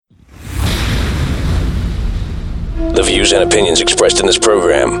The views and opinions expressed in this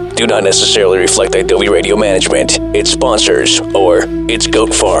program do not necessarily reflect Adobe Radio Management, its sponsors, or its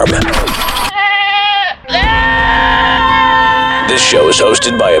goat farm. This show is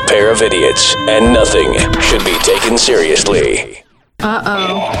hosted by a pair of idiots, and nothing should be taken seriously.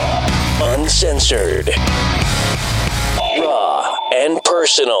 Uncensored. Raw and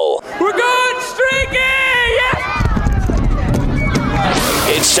personal. We're going streaky! Yeah!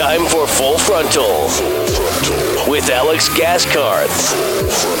 It's time for Full Frontal with Alex Gaskarth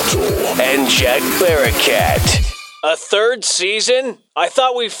and Jack Barricat. A third season? I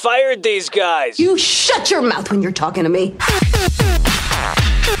thought we fired these guys. You shut your mouth when you're talking to me.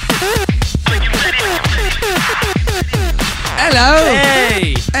 Hello.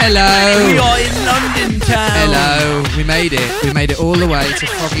 Hey! Hello. We are in London town. Hello. We made it. We made it all the way to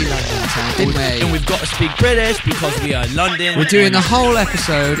foggy London town, didn't we? And we've got to speak British because we are in London. We're doing the whole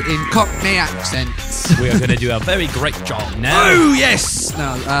episode in Cockney accents. We are going to do a very great job now. Oh, yes.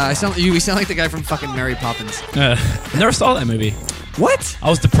 No, we sound like the guy from fucking Mary Poppins. Never saw that movie. What? I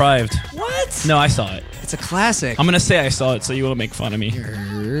was deprived. What? No, I saw it. It's a classic. I'm going to say I saw it so you won't make fun of me.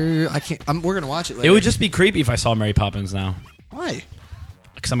 I can't. We're going to watch it later. It would just be creepy if I saw Mary Poppins now. Why?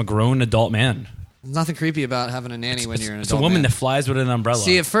 Because I'm a grown adult man. There's nothing creepy about having a nanny when you're an adult. It's a woman man. that flies with an umbrella.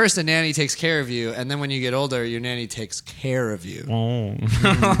 See, at first a nanny takes care of you, and then when you get older, your nanny takes care of you.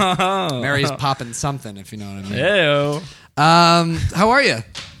 Oh. Mary's popping something, if you know what I mean. Ew. How are you?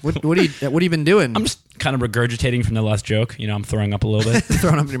 What have you been doing? I'm just kind of regurgitating from the last joke. You know, I'm throwing up a little bit.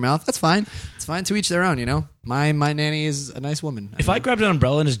 throwing up in your mouth. That's fine. It's fine. To each their own. You know, my nanny is a nice woman. If I grabbed an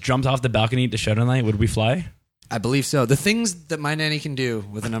umbrella and just jumped off the balcony at the show tonight, would we fly? I believe so. The things that my nanny can do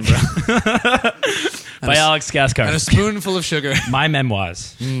with an umbrella. By Alex Gaskarth. And a spoonful of sugar. My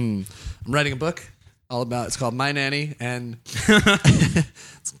memoirs. I'm writing a book all about. It's called My Nanny, and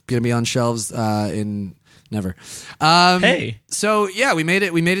it's gonna be on shelves in never. Hey. So yeah, we made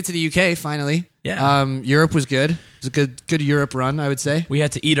it. We made it to the UK finally. Yeah. Europe was good. It was a good Europe run, I would say. We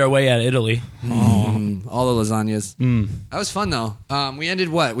had to eat our way out of Italy. All the lasagnas. That was fun though. We ended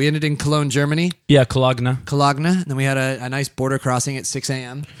what? We ended in Cologne, Germany. Yeah, Cologne. And then we had a nice border crossing at 6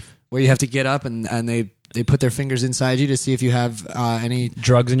 a.m. where you have to get up and they put their fingers inside you to see if you have any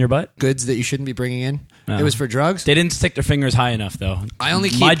Drugs in your butt? goods that you shouldn't be bringing in. No. It was for drugs. They didn't stick their fingers high enough, though.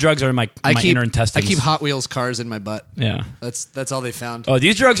 My drugs are in my inner intestines. I keep Hot Wheels cars in my butt. Yeah. That's all they found. Oh,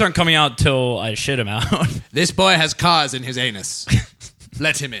 these drugs aren't coming out till I shit them out. This boy has cars in his anus.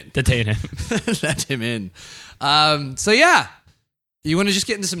 Let him in. Detain him. Let him in. So yeah, you want to just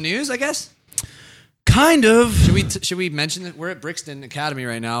get into some news, I guess? Kind of. Should we mention that we're at Brixton Academy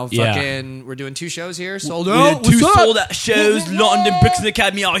right now? Yeah. We're doing 2 shows here. Sold We out. did 2 What's up? sold out shows. London Brixton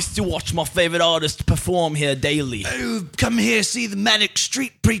Academy. I used to watch my favorite artists perform here daily. Oh, come here, see the Manic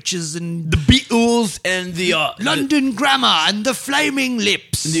Street Preachers and The Beatles and the London Grammar and the Flaming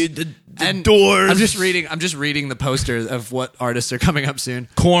Lips. the and Doors. I'm just reading the poster of what artists are coming up soon.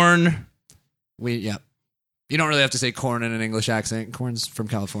 Corn. Yeah. You don't really have to say corn in an English accent. Corn's from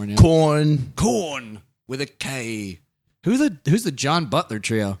California. Corn with a K. Who's the John Butler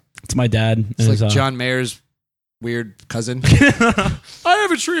trio? It's my dad. It's like John Mayer's weird cousin. I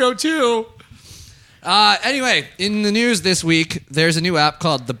have a trio too. Anyway, in the news this week, there's a new app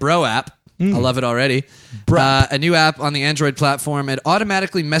called the Bro app. I love it already. A new app on the Android platform. It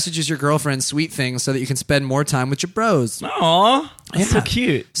automatically messages your girlfriend sweet things so that you can spend more time with your bros. Aw, that's so Yeah.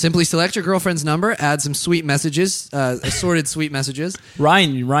 cute. Simply select your girlfriend's number, add some sweet messages, assorted sweet messages.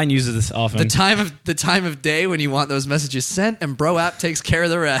 Ryan uses this often. The time of day when you want those messages sent, and Bro app takes care of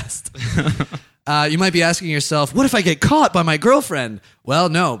the rest. You might be asking yourself, what if I get caught by my girlfriend? Well,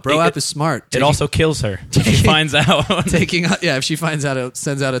 no, Bro app is smart. It also kills her if she finds out. If she finds out, it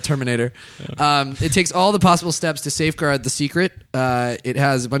sends out a Terminator. It takes all the possible steps to safeguard the secret. It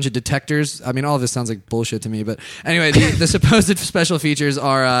has a bunch of detectors. I mean, all of this sounds like bullshit to me, but anyway, the supposed special features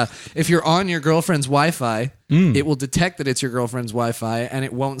are if you're on your girlfriend's Wi-Fi, it will detect that it's your girlfriend's Wi-Fi, and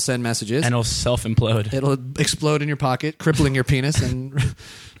it won't send messages. And it'll self-implode. It'll explode in your pocket, crippling your penis, and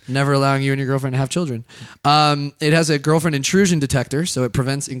never allowing you and your girlfriend to have children. It has a girlfriend intrusion detector, so it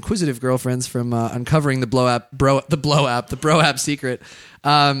prevents inquisitive girlfriends from uncovering the Bro app secret.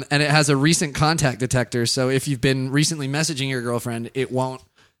 And it has a recent contact detector, so if you've been recently messaging your girlfriend, it won't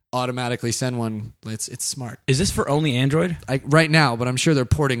automatically send one. It's smart. Is this for only Android? Right now, but I'm sure they're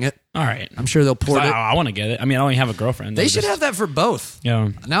porting it. All right. I'm sure they'll port it. I want to get it. I mean, I only have a girlfriend. They should have that for both. Yeah.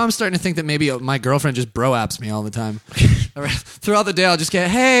 Now I'm starting to think that maybe my girlfriend just bro apps me all the time. Throughout the day, I'll just get,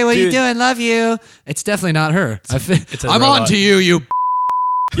 hey, what are you doing? Love you. It's definitely not her. I'm on to you, you.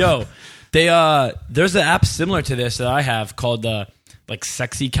 Yo, there's an app similar to this that I have called like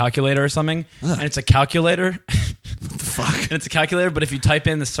Sexy Calculator or something. And it's a calculator. fuck? And it's a calculator, but if you type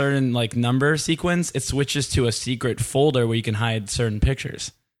in the certain like number sequence, it switches to a secret folder where you can hide certain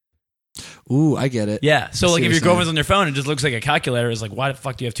pictures. Ooh, I get it. Yeah. So I see like what if you're your girlfriend's on your phone, it just looks like a calculator. It's like, why the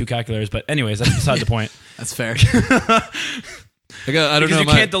fuck do you have two calculators? But anyways, that's beside the point. That's fair. I don't Because know. you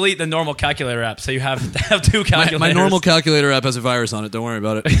can't delete the normal calculator app, so you have to have two calculators. My normal calculator app has a virus on it. Don't worry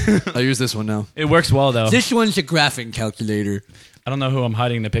about it. I use this one now. It works well though. This one's a graphing calculator. I don't know who I'm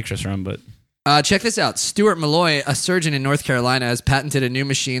hiding the pictures from, but Check this out. Stuart Malloy, a surgeon in North Carolina, has patented a new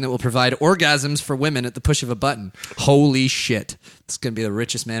machine that will provide orgasms for women at the push of a button. Holy shit. This is going to be the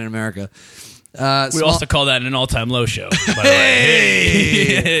richest man in America. we also call that an all-time low show, by the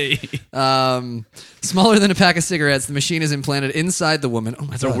way. Hey. Smaller than a pack of cigarettes, the machine is implanted inside the woman. Oh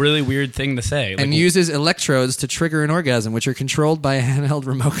my That's God. a really weird thing to say. And uses electrodes to trigger an orgasm, which are controlled by a handheld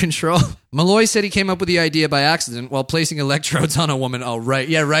remote control. Malloy said he came up with the idea by accident while placing electrodes on a woman. Oh, right.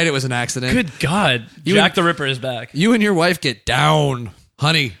 Yeah, right. It was an accident. Good God. You Jack and- the Ripper is back. You and your wife get down.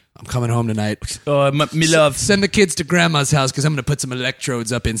 Honey, I'm coming home tonight. Me love. Send the kids to grandma's house because I'm going to put some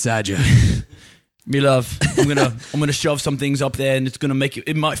electrodes up inside you. Me love. I'm gonna shove some things up there, and it's gonna make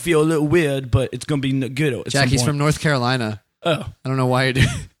it might feel a little weird, but it's gonna be good at Jack, some he's point. from North Carolina. Oh. I don't know why you're doing.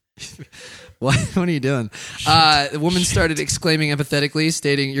 What are you doing? The woman started exclaiming empathetically,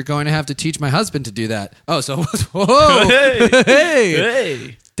 stating, "You're going to have to teach my husband to do that." Oh, so whoa,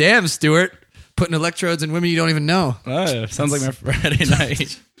 Hey. damn, Stuart, putting electrodes in women you don't even know. Oh, sounds like my Friday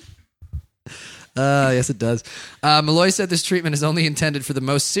night. Yes, it does. Malloy said this treatment is only intended for the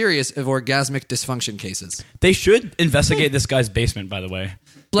most serious of orgasmic dysfunction cases. They should investigate this guy's basement, by the way.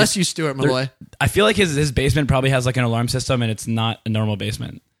 Bless you, Stuart Malloy. I feel like his basement probably has like an alarm system, and it's not a normal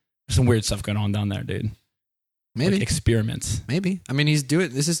basement. There's some weird stuff going on down there, dude. Maybe, Like experiments. maybe. I mean, he's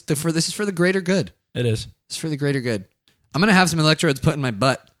doing this is for the greater good. It is. It's for the greater good. I'm gonna have some electrodes put in my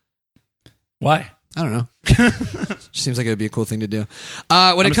butt. Why? I don't know. Seems like it would be a cool thing to do.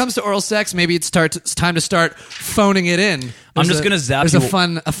 When it comes to oral sex, maybe it's time to start phoning it in. I'm just gonna zap There's you.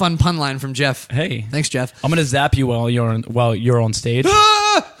 a fun pun line from Jeff. Hey, Thanks, Jeff. I'm gonna zap you while you're on stage.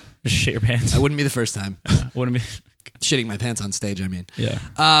 Ah! Just shit your pants. I wouldn't be the first time. Wouldn't be. Shitting my pants on stage, I mean.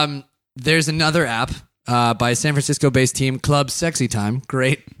 Yeah. There's another app by a San Francisco-based team, Club Sexy Time.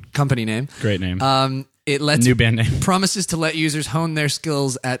 Great company name. Great name. It lets New band name. promises to let users hone their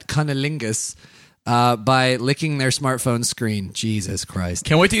skills at cunnilingus by licking their smartphone screen. Jesus Christ.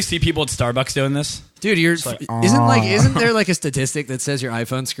 Can't wait till you see people at Starbucks doing this. Dude, like, isn't there like a statistic that says your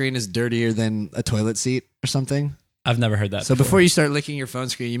iPhone screen is dirtier than a toilet seat or something? I've never heard that. So before you start licking your phone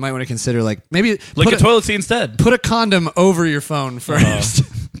screen, you might want to consider like maybe lick put a toilet seat instead. put a condom over your phone first.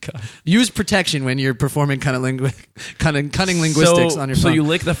 God. Use protection when you're performing cunning linguistics on your phone. So you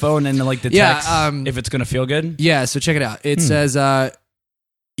lick the phone and like detects if it's gonna feel good. Yeah, so check it out. It says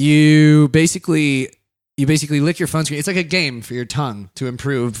you basically lick your phone screen. It's like a game for your tongue to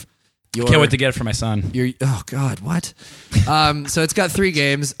improve your Can't wait to get it for my son. oh God, what? So it's got 3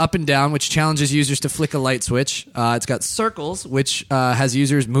 games: Up and Down, which challenges users to flick a light switch. It's got Circles, which has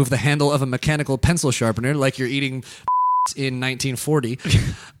users move the handle of a mechanical pencil sharpener like you're eating in 1940.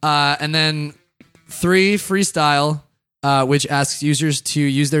 And then 3 Freestyle, which asks users to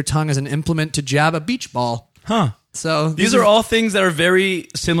use their tongue as an implement to jab a beach ball. Huh. So These are all things that are very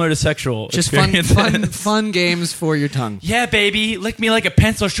similar to sexual just experiences. fun games for your tongue. Yeah, baby, lick me like a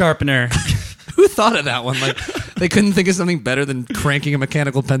pencil sharpener. Who thought of that one? Like they couldn't think of something better than cranking a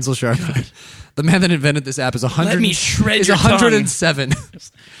mechanical pencil sharpener. The man that invented this app is 100. Let me shred is your tongue. 107.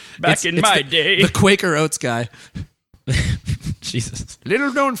 Back in my day. the Quaker Oats guy. Jesus.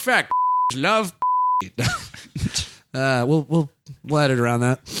 Little known fact: love. We'll edit around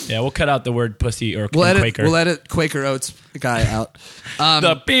that. Yeah, we'll cut out the word pussy or We'll edit. Quaker. We'll edit Quaker Oats guy out.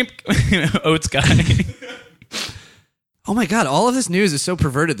 The beep oats guy. Oh my God, all of this news is so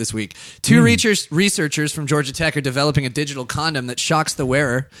perverted this week. 2 researchers from Georgia Tech are developing a digital condom that shocks the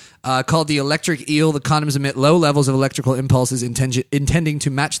wearer. Called the Electric Eel, the condoms emit low levels of electrical impulses intending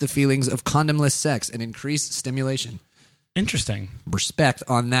to match the feelings of condomless sex and increase stimulation. Interesting. Respect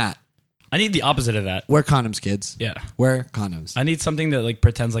on that. I need the opposite of that. Wear condoms, kids. Yeah. Wear condoms. I need something that like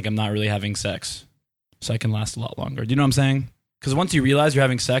pretends like I'm not really having sex so I can last a lot longer. Do you know what I'm saying? Because once you realize you're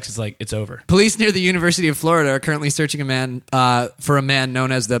having sex, it's like, it's over. Police near the University of Florida are currently searching for a man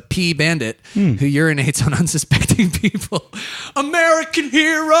known as the Pee Bandit who urinates on unsuspecting people. American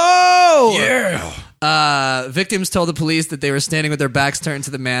hero! Yeah. Victims told the police that they were standing with their backs turned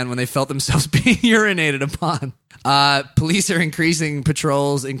to the man when they felt themselves being urinated upon. Police are increasing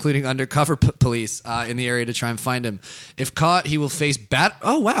patrols, including undercover police, in the area to try and find him. If caught, he will face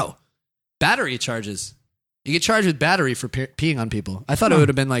battery charges. You get charged with battery for peeing on people. I thought it would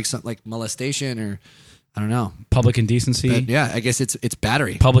have been like something like molestation or I don't know. Public indecency. But yeah, I guess it's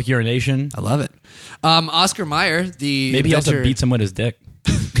battery. Public urination. I love it. Oscar Mayer, the Maybe he also inventor- beats him with his dick.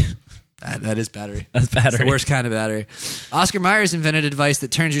 That is battery. That's battery. It's the worst kind of battery. Oscar Myers invented a device that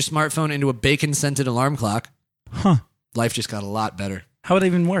turns your smartphone into a bacon-scented alarm clock. Huh. Life just got a lot better. How would that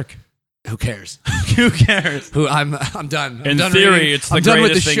even work? Who cares? Who cares? I'm done. In done theory, reading. it's the I'm done with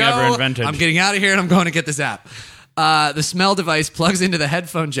greatest the thing show. ever invented. I'm getting out of here and I'm going to get this app. The smell device plugs into the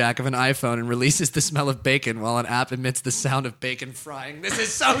headphone jack of an iPhone and releases the smell of bacon while an app emits the sound of bacon frying. This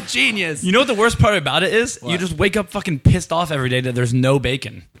is so genius. You know what the worst part about it is? What? You just wake up fucking pissed off every day that there's no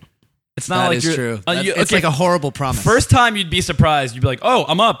bacon. It's not That like is you're, true. you- It's okay, like a horrible promise. First time you'd be surprised. You'd be like, "Oh,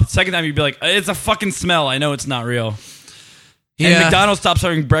 I'm up." Second time you'd be like, "It's a fucking smell. I know it's not real." And Yeah. McDonald's stopped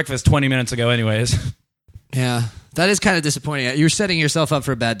serving breakfast 20 minutes ago, anyways. Yeah, that is kind of disappointing. You're setting yourself up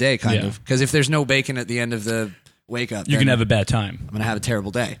for a bad day, kind Yeah. of. Because if there's no bacon at the end of the wake up, You then can have a bad time. I'm gonna have a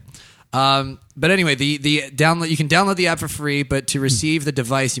terrible day. But anyway, the download you can download the app for free, but to receive the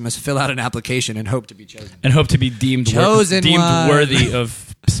device, you must fill out an application and hope to be chosen. And hope to be deemed Chosen one. worthy of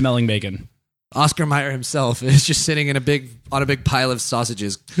smelling bacon. Oscar Mayer himself is just sitting on a big pile of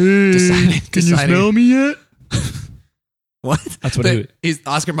sausages, deciding. me yet? What? That's what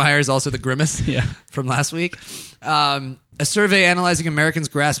Oscar Mayer is also the grimace Yeah. from last week. A survey analyzing Americans'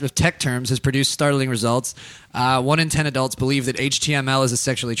 grasp of tech terms has produced startling results. 1 in 10 adults believe that HTML is a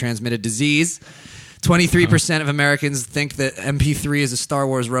sexually transmitted disease. 23% of Americans think that MP3 is a Star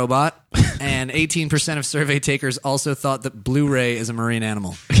Wars robot. And 18% of survey takers also thought that Blu-ray is a marine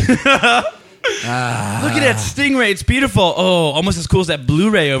animal. Look at that stingray. It's beautiful. Oh, almost as cool as that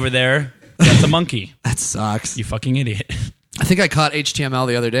Blu-ray over there. That's a monkey. That sucks. You fucking idiot. I think I caught HTML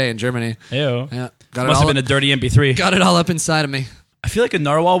the other day in Germany. Ew. Yeah, got Must have all been a dirty MP3. got it all up inside of me. I feel like a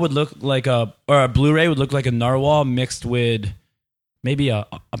narwhal would look like or a Blu-ray would look like a narwhal mixed with maybe a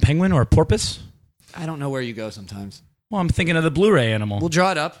penguin or a porpoise. I don't know where you go sometimes. Well, I'm thinking of the Blu-ray animal. We'll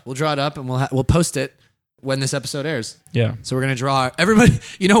draw it up. And we'll post it when this episode airs. Yeah. So we're gonna draw everybody.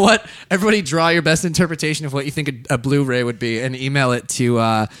 You know what? Everybody, draw your best interpretation of what you think a Blu-ray would be, and email it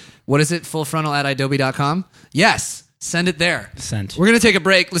to what is it? fullfrontal@adobe.com. Yes, send it there. Sent. We're gonna take a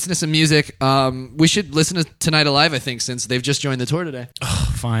break. Listen to some music. We should listen to Tonight Alive. I think since they've just joined the tour today.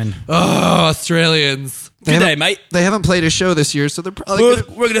 Fine. Oh, Australians! Good day, mate. They haven't played a show this year, so they're probably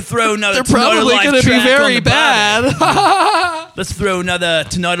We're gonna throw another. they're Tonight probably Alive going to be track very on the Barbie. bad. Let's throw another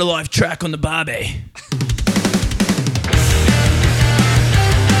Tonight Alive track on the Barbie.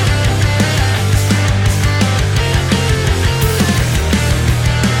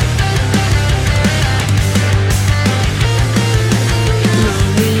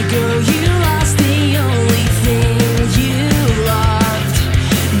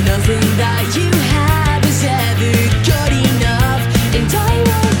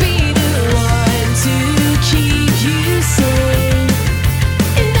 Keep you safe,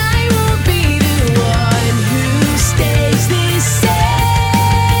 and I won't be the one.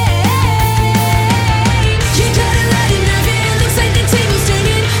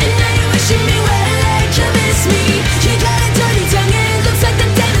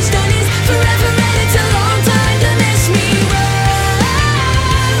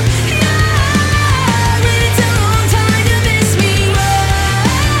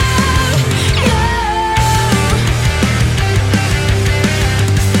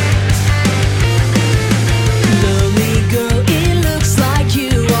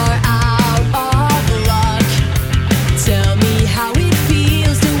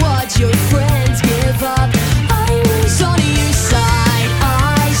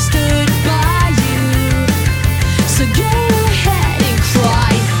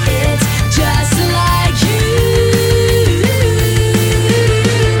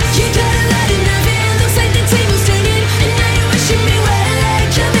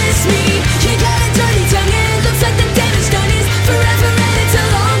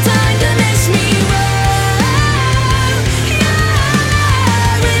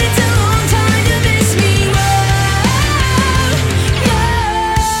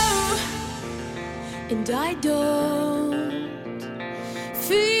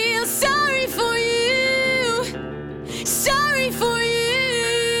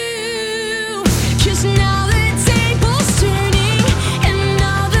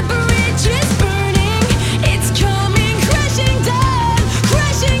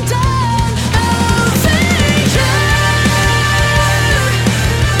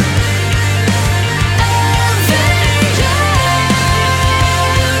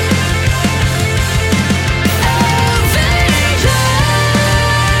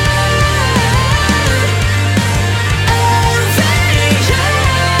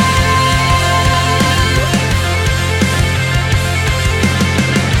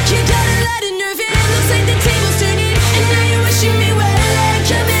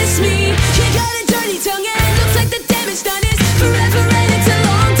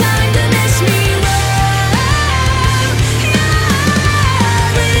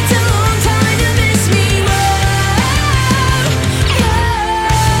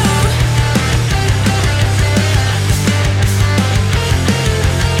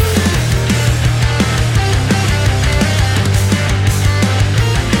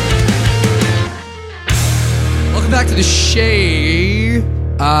 the Shay. You're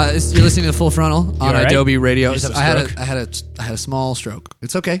listening to the Full Frontal on right? Adobe Radio. You just I have a had a small stroke.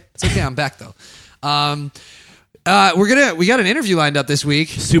 It's okay. It's okay. I'm back though. We got an interview lined up this week.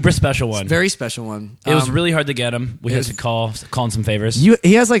 Super special one. Very special one. It was really hard to get him. We had to call in some favors.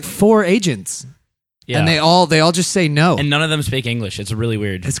 He has like 4 agents, Yeah. and they all just say no. And none of them speak English. It's really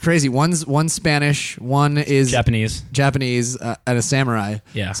weird. It's crazy. One's Spanish, one is Japanese. and a samurai.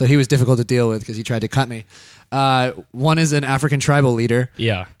 Yeah. So he was difficult to deal with because he tried to cut me. One is an African tribal leader.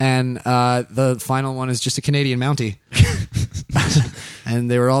 Yeah. And the final one is just a Canadian Mountie. And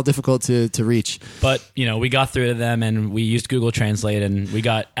they were all difficult to reach. But, we got through to them and we used Google Translate and we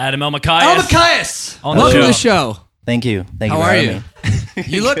got Adam Elmakias. Elmakias! On the Welcome to show. the show. Thank you. Thank you. How for are having you? me.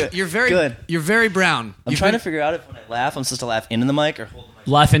 You look, you're very Good. You're very brown. I'm trying to figure out if when I laugh, I'm supposed to laugh into the mic or hold the mic.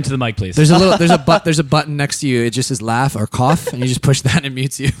 Laugh into the mic, please. There's a button next to you. It just says laugh or cough, and you just push that and it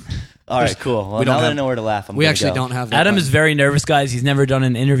mutes you. All right, cool. Well, now that I know where to laugh, We actually don't have that. Adam button. is very nervous, guys. He's never done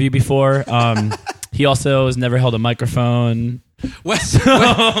an interview before. He also has never held a microphone.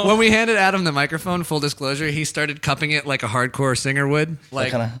 When we handed Adam the microphone, full disclosure, he started cupping it like a hardcore singer would,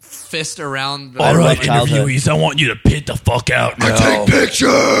 like kinda- fist around. The All right, childhood. interviewees, I want you to pit the fuck out now. take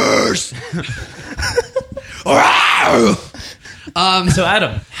pictures. So,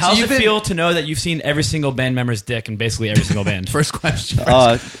 Adam, how does you've it been- feel to know that you've seen every single band member's dick in basically every single band? First question.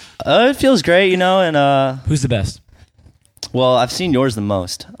 It feels great, and Who's the best? well, I've seen yours the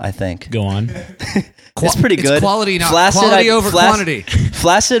most, I think. Go on. It's pretty It's good. quality, not quality over quantity.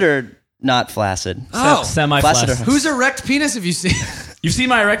 Flaccid or not flaccid? Oh, Semi-flaccid. Flaccid. whose erect penis have you seen? You've seen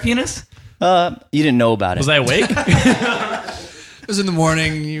my erect penis? You didn't know about it. Was I awake? It was in the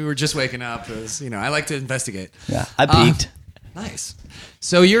morning. You were just waking up. It was, I like to investigate. Yeah, I peaked. Nice.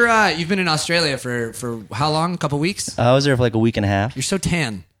 So you've been in Australia for how long? A couple weeks? I was there for like a week and a half. You're so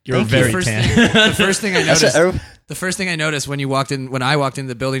tan. You're very first tan. The first thing I That's noticed. a- The first thing I noticed when I walked into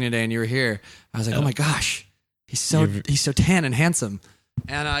the building today and you were here, I was like, oh my gosh, he's so tan and handsome.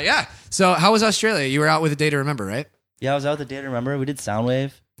 And yeah. So how was Australia? You were out with A Day to Remember, right? Yeah, I was out with the day to remember. We did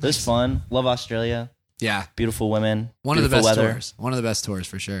Soundwave. It was fun. Love Australia. Yeah. Beautiful women. One of the beautiful best weather. tours. One of the best tours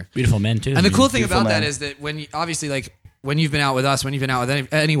for sure. Beautiful men, too. And the cool thing Beautiful about that man. is that when you've been out with us, when you've been out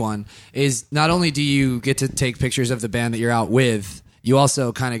with anyone, is not only do you get to take pictures of the band that you're out with, you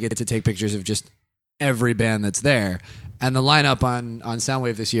also kind of get to take pictures of just every band that's there. And the lineup on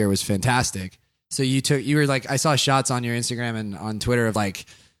Soundwave this year was fantastic. So you were like, I saw shots on your Instagram and on Twitter of like,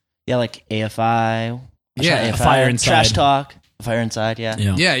 Yeah, like AFI. Yeah, AFI, Fire Inside. Trash Talk. Fire Inside, yeah.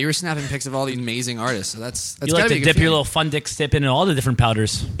 Yeah. you were snapping pics of all these amazing artists. So that's You gotta like be to a good dip your feeling. little fun dick sip in all the different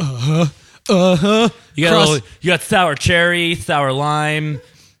powders. Uh-huh. You got sour cherry, sour lime.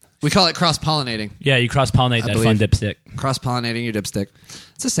 We call it cross-pollinating. Yeah, you cross-pollinate that fun believe. dipstick. Cross-pollinating your dipstick.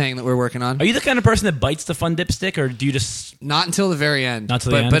 It's a saying that we're working on. Are you the kind of person that bites the fun dipstick, or do you just... Not until the very end. Not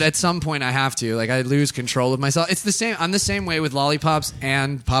till the end? But at some point I have to. Like I lose control of myself. It's the same. I'm the same way with lollipops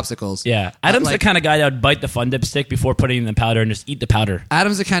and popsicles. Yeah. Adam's like- the kind of guy that would bite the fun dipstick before putting it in the powder and just eat the powder.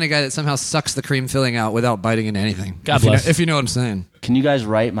 Adam's the kind of guy that somehow sucks the cream filling out without biting into anything. God if you know- bless. if you know what I'm saying. Can you guys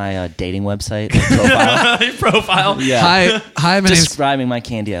write my dating website like, profile? Your profile. Yeah. Hi, my name's Describing my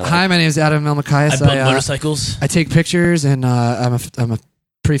candy. Hi, my name's Adam I Elmakias. build motorcycles. I take pictures, and I'm a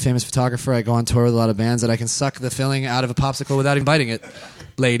pretty famous photographer. I go on tour with a lot of bands, and I can suck the filling out of a popsicle without even biting it.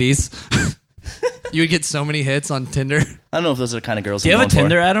 Ladies, you would get so many hits on Tinder. I don't know if those are the kind of girls Do you I'm have a going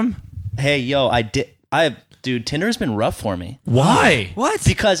Tinder, for. Adam? Hey, yo, dude, Tinder's been rough for me. Why? What?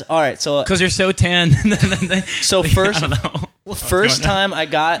 Because, all right, so Because you're so tan. So first- I don't know. first time I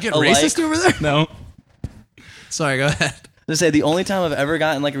got Get a like, racist over there? No. Sorry, go ahead. to say the only time I've ever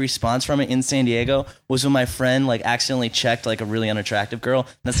gotten like a response from it in San Diego was when my friend like accidentally checked like a really unattractive girl.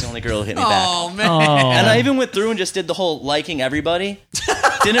 That's the only girl who hit me back. Oh man, And I even went through and just did the whole liking everybody.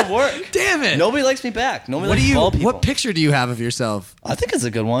 Didn't work. damn it! Nobody likes me back. Nobody What do likes you? all people. What picture do you have of yourself? I think it's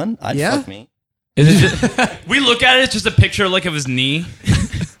a good one. I'd Yeah? fuck me. Is it just, we look at it, it's just a picture like of his knee.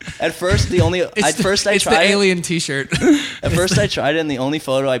 At first, the only I It's tried the it. alien T-shirt. At first, I tried it, and the only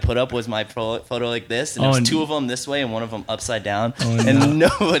photo I put up was my photo like this, and Oh, there and- was two of them this way and one of them upside down, and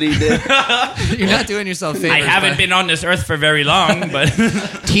nobody did. You're not doing yourself favors. I haven't been on this earth for very long, but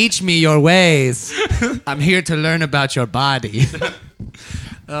Teach me your ways. I'm here to learn about your body.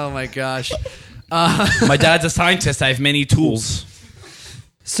 Oh my gosh. my dad's a scientist. I have many tools.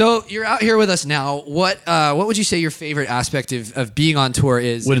 So you're out here with us now. What would you say your favorite aspect of being on tour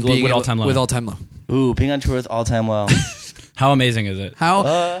is? With- and being with able- All Time Low. With All Time Low. Ooh, being on tour with All Time Low. How amazing is it?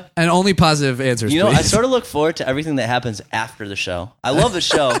 How? And only positive answers. You know, please. I sort of look forward to everything that happens after the show. I love the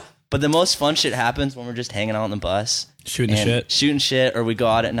show, but the most fun shit happens when we're just hanging out on the bus, Shooting and shit. shooting shit, or we go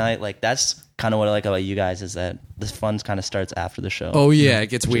out at night. Like that's kind of what I like about you guys is that the fun kind of starts after the show. Oh yeah, it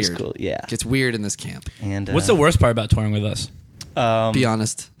gets which is weird. cool. Yeah. It gets weird in this camp. And What's the worst part about touring with us? Be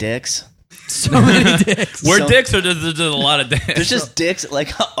honest. dicks? So many dicks. We're So- dicks, or there's a lot of dicks? There's just dicks. Like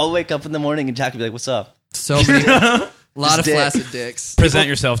I'll wake up in the morning and Jack will be like, "What's up?" So many. A lot of dick. flaccid dicks. Present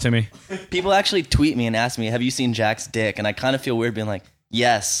yourself to me. People actually tweet me and ask me, "Have you seen Jack's dick?" And I kind of feel weird being like,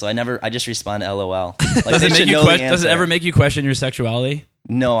 "Yes." So I just respond to LOL. Like, Does they it, make should you know the does it answer. ever make you question your sexuality?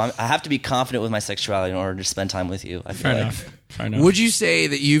 No, I have to be confident with my sexuality in order to spend time with you. I feel Fair like. enough. Fair enough. Would you say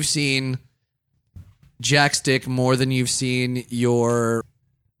that you've seen Jack's dick more than you've seen your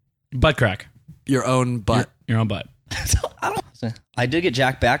Butt crack. own butt? Your own butt. I did get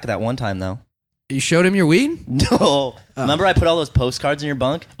Jack back that one time though. You showed him your weed? No, remember I put all those postcards in your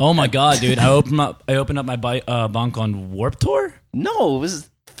bunk? Oh my god, dude! I opened up my bunk on Warp Tour. No, it was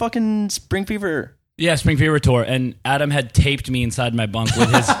fucking Spring Fever. Yeah, Spring Fever Tour, and Adam had taped me inside my bunk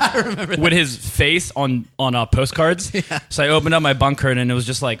with his with his face on postcards. So I opened up my bunk curtain, and it was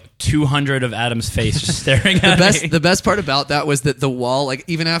just like 200 of Adam's face just staring at me. The best part about that was that the wall, like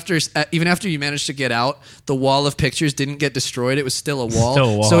even after you managed to get out, the wall of pictures didn't get destroyed. It was still a wall. Still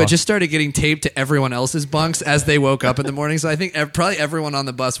a wall. So it just started getting taped to everyone else's bunks as they woke up in the morning. So I think probably everyone on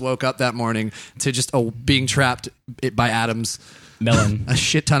the bus woke up that morning to just being trapped by Adams. Melon. A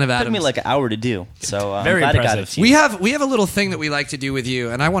shit ton of It took Adams. me like an hour to do. So I'm Very glad I got impressive. it. to we you. have a little thing that we like to do with you,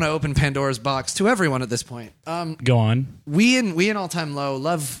 and I want to open Pandora's box to everyone at this point. Go on. We in All Time Low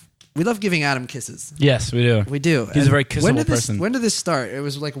love giving Adam kisses. Yes, we do. We do. He's And a very kissable person. When did this start? It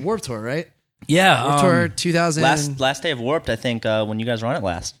was like Warped Tour, right? Yeah. Warped Tour 2000. last day of Warped, I think, when you guys were on it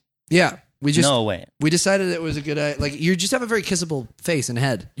last. Yeah, we just No way. we decided it was a good like you just have a very kissable face and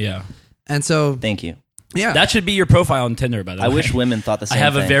head, Yeah. and so Thank you. yeah. That should be your profile on Tinder, by the way. I wish women thought the I same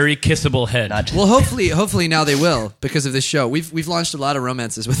have thing. a very kissable head. Not just- well, hopefully now they will because of this show. We've launched a lot of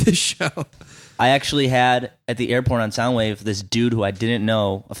romances with this show. I actually had at the airport on Soundwave this dude who I didn't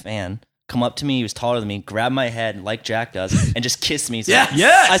know, a fan, come up to me. He was taller than me, grab my head like Jack does, and just kiss me. So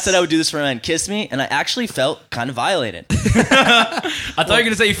Yes! I said I would do this for a man. Kiss me, and I actually felt kind of violated. I thought you were going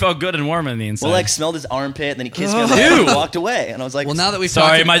to say you felt good and warm on the inside. Well, like smelled his armpit, and then he kissed me on the head and walked away. And I was like, Well, now that we've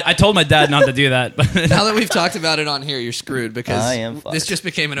Sorry, talked, I told my dad not to do that. But now that we've talked about it on here, you're screwed because I am fucked. this just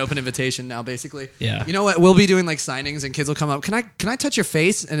became an open invitation now, basically. Yeah. You know what? We'll be doing like signings, and kids will come up. Can I touch your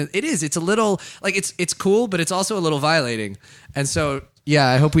face? And it's a little like it's cool, but it's also a little violating. And so yeah,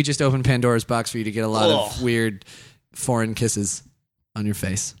 I hope we just open Pandora's box for you to get a lot of Ugh. weird foreign kisses on your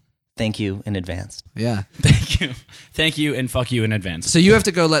face. thank you in advance. Yeah. Thank you, and fuck you in advance. So you have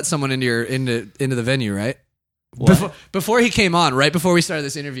to go let someone into the venue, right? Before he came on, right before we started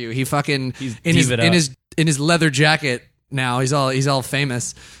this interview, he fucking He's in his diva it in up. his leather jacket. Now he's all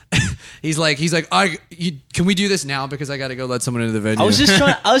famous. he's like, can we do this now because I got to go let someone into the venue. I was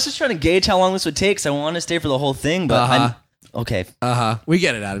just trying to gauge how long this would take, so I wanted to stay for the whole thing. But okay, we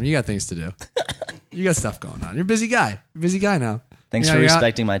get it, Adam. You got things to do. You got stuff going on. You're a busy guy. You're a busy guy now. thanks Yeah, for you're out-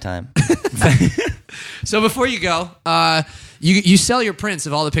 respecting my time. So before you go, you sell your prints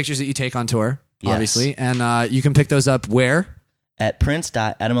of all the pictures that you take on tour, Yes. obviously, and you can pick those up where. At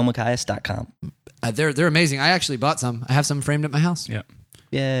prince.adamomachias.com. They're amazing. I actually bought some. I have some framed at my house. yeah.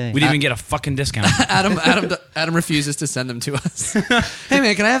 Yay. We didn't even get a fucking discount. Adam refuses to send them to us. Hey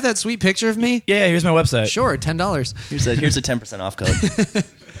man, can I have that sweet picture of me? Yeah, here's my website. Sure, $10. Here's a 10% off code.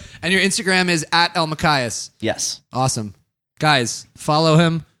 And your Instagram is @elmachias. Yes. Awesome, guys. Follow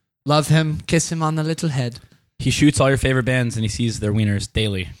him, love him, kiss him on the little head. He shoots all your favorite bands and he sees their wieners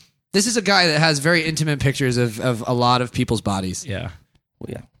daily. This is a guy that has very intimate pictures of a lot of people's bodies. Yeah. Well,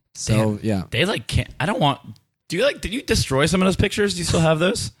 yeah. So yeah, They like can't. I don't want. Did you destroy some of those pictures? Do you still have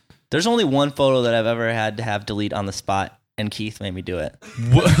those? There's only one photo that I've ever had to have delete on the spot, and Keith made me do it.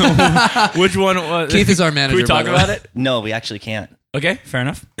 Which one was? Keith is our manager. Can we talk by the about way. it? No, we actually can't. Okay, fair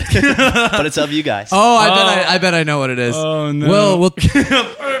enough. But it's of you guys. Oh, I bet I know what it is. Oh, no. Well,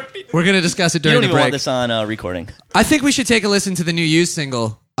 we're gonna discuss it you during don't the even want break. this on recording. I think we should take a listen to the new Used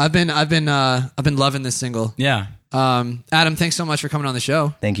single. I've been loving this single. Yeah. Adam, thanks so much for coming on the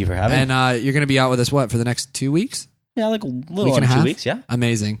show. Thank you for having me. And you're going to be out with us for the next 2 weeks? Yeah, like a little Week and under a 2 half? weeks. Yeah.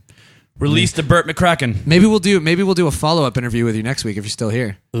 Amazing. Release the Burt McCracken. Maybe we'll do a follow-up interview with you next week if you're still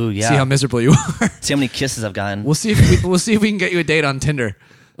here. Ooh, yeah. See how miserable you are. See how many kisses I've gotten. We'll see if we can get you a date on Tinder.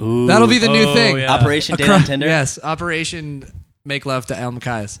 Ooh. That'll be the new Oh, thing. yeah. Operation Date on Tinder. Yes, Operation Make Love to Al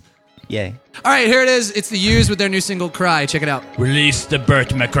Machias. Yay. All right, here it is. It's the Used with their new single Cry. Check it out. Release the Burt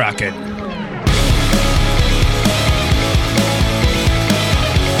McCracken.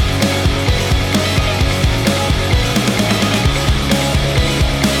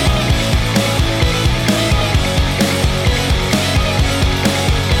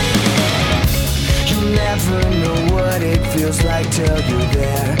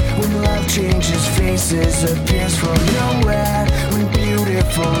 faces appears from nowhere. When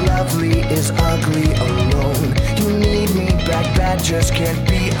beautiful, lovely is ugly alone. You need me back, bad just can't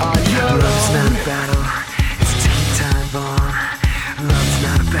be on your own. Love's not a battle, it's a ticking time bomb. Love's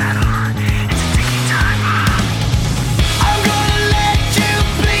not a battle, it's a ticking time bomb. I'm gonna let you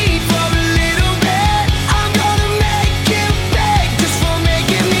bleed for a little bit. I'm gonna make you beg just for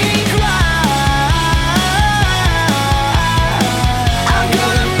making me cry. I'm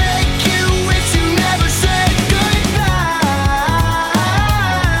gonna make you wish you never said goodbye.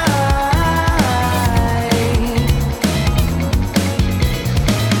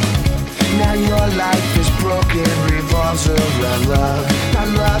 Now your life is broken, revolves around love. Not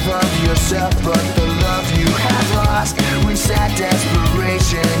love of yourself, but the love you have lost. When sad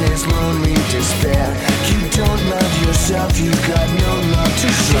desperation is lonely despair. You don't love yourself, you've got no love to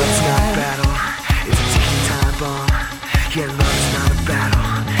share. Love's not a battle, it's a ticking time bomb. Yeah, love's not a battle,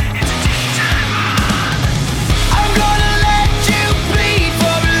 it's a ticking time bomb. I'm gonna let you bleed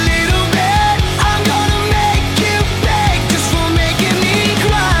for a little bit. I'm gonna make you beg just for making me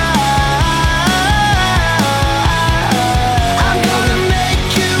cry. I'm gonna make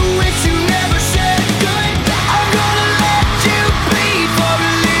you wish you never said goodbye. I'm gonna let you bleed for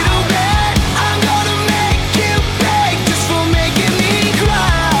a little bit. I'm gonna make you beg just for making me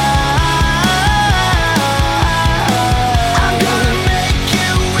cry. I'm gonna make you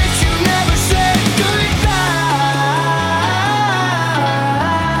wish you never said goodbye.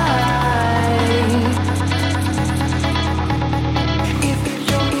 If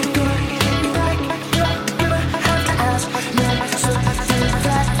you're gonna get me back, you're gonna have to ask me to do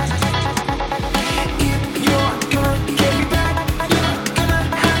that. If you're gonna get me back, you're gonna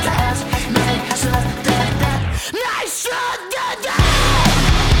have to ask me to do that. Nice shot, that.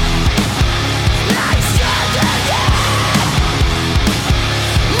 Nice shot, that.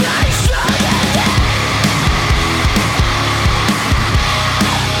 Nice shot, that.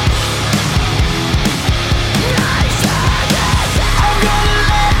 I'm gonna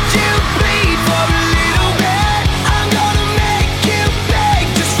let you bleed for a little bit. I'm gonna make you beg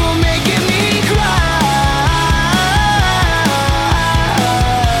just for making me cry.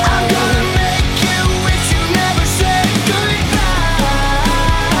 I'm gonna make you wish you never said goodbye.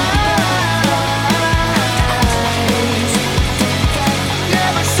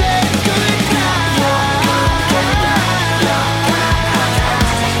 Never said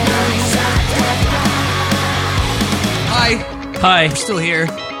Hi, Hi. we're still here.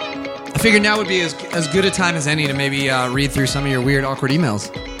 I figured now would be as good a time as any to maybe read through some of your weird, awkward emails.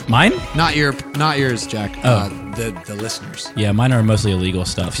 Mine? Not yours, Jack. Oh. The listeners. Yeah, mine are mostly illegal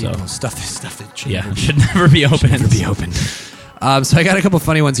stuff. So People, stuff that should yeah, never should never be open. be opened. So I got a couple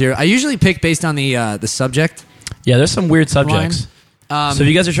funny ones here. I usually pick based on the subject. Yeah, there's some weird subjects. Line. So if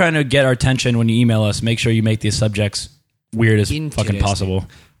you guys are trying to get our attention when you email us, make sure you make these subjects weird as fucking Interesting. possible.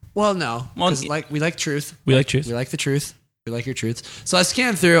 Well, no, Well, 'cause we like truth. We like truth. We like the truth. We like your truths. So I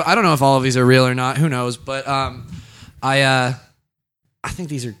scanned through. I don't know if all of these are real or not. Who knows? But I think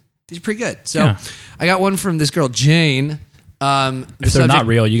these are pretty good. So Yeah. I got one from this girl Jane. If they're not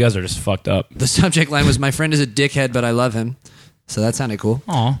real, you guys are just fucked up. The subject line was, "My friend is a dickhead, but I love him." So that sounded cool.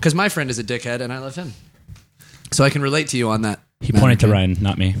 Aw. Because my friend is a dickhead and I love him. So I can relate to you on that. He pointed to Ryan,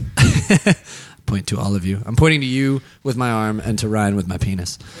 not me. Point to all of you. I'm pointing to you with my arm and to Ryan with my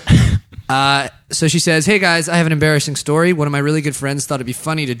penis. So she says, "Hey guys, I have an embarrassing story. One of my really good friends thought it'd be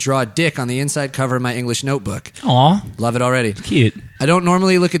funny to draw a dick on the inside cover of my English notebook. Aw, Love it already. cute. I don't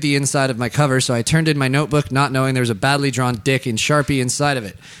normally look at the inside of my cover, so I turned in my notebook not knowing there was a badly drawn dick in Sharpie inside of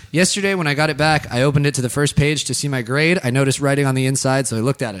it. Yesterday, when I got it back, I opened it to the first page to see my grade. I noticed writing on the inside, so I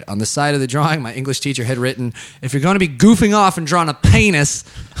looked at it. On the side of the drawing, my English teacher had written, 'If you're going to be goofing off and drawing a penis,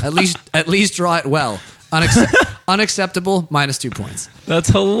 at least draw it well. Unacceptable, -2 points. That's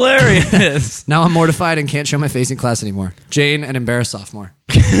hilarious. Now I'm mortified and can't show my face in class anymore. Jane, an embarrassed sophomore."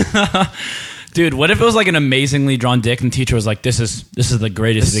 Dude, what if it was like an amazingly drawn dick and the teacher was like, this is the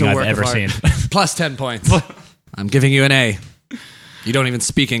greatest This is thing a I've work of ever art. seen. Plus 10 points. I'm giving you an A. You don't even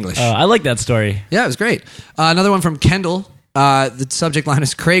speak English. I like that story. Yeah, it was great. Another one from Kendall. The subject line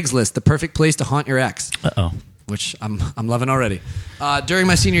is Craigslist, the perfect place to haunt your ex, Uh-oh. which I'm loving already. During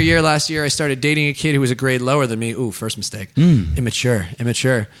my senior year last year, I started dating a kid who was a grade lower than me. Ooh, first mistake. Immature.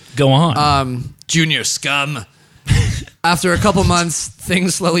 Go on. Junior scum. After a couple months,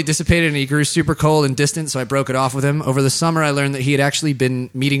 things slowly dissipated and he grew super cold and distant, so I broke it off with him. Over the summer, I learned that he had actually been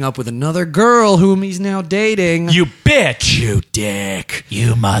meeting up with another girl whom he's now dating. You bitch. You dick.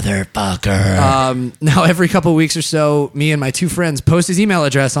 You motherfucker. Now, every couple weeks or so, me and my two friends post his email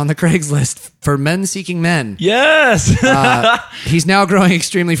address on the Craigslist for men seeking men. Yes. He's now growing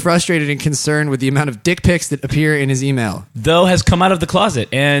extremely frustrated and concerned with the amount of dick pics that appear in his email. Though has come out of the closet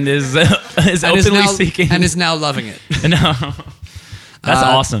and is openly seeking. And is now loving it. No. That's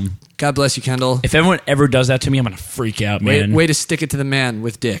awesome. God bless you, Kendall. If everyone ever does that to me, I'm going to freak out, man. Way to stick it to the man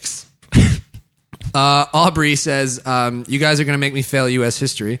with dicks. Aubrey says, you guys are going to make me fail U.S.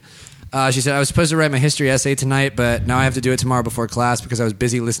 history. She said, I was supposed to write my history essay tonight, but now I have to do it tomorrow before class because I was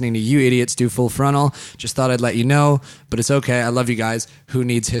busy listening to you idiots do Full Frontal. Just thought I'd let you know, but it's okay. I love you guys. Who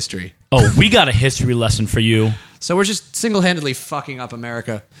needs history? Oh, we got a history lesson for you. So we're just single-handedly fucking up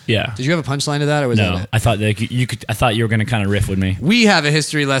America. Yeah. Did you have a punchline to that, or was No, that it? I thought that you could. I thought you were going to kind of riff with me. We have a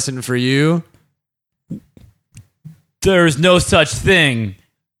history lesson for you. There's no such thing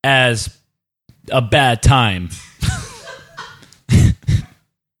as a bad time.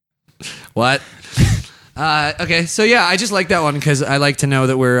 What? Okay, so yeah, I just like that one because I like to know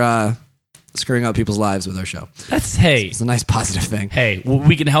that we're screwing up people's lives with our show. It's a nice positive thing. Hey,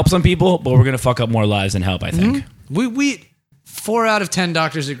 we can help some people, but we're going to fuck up more lives than help, I think. We 4 out of 10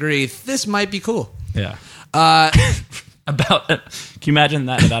 doctors agree this might be cool. Yeah. About can you imagine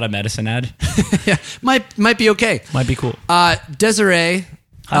that about a medicine ad? Yeah, might be okay. Might be cool. Desiree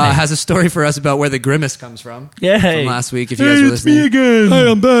has a story for us about where the grimace comes from. Yeah, from last week. If you guys were listening, me again. Hey,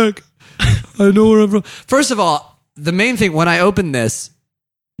 I'm back. I know where I'm from. First of all, the main thing when I opened this,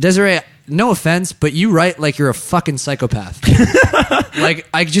 Desiree, no offense, but you write like you're a fucking psychopath. Like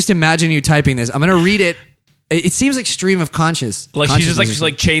I just imagine you typing this. I'm gonna read it. It seems like stream of consciousness. Like she's just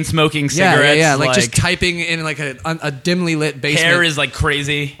like chain smoking yeah, cigarettes. yeah, like just typing in like a dimly lit basement. Hair is like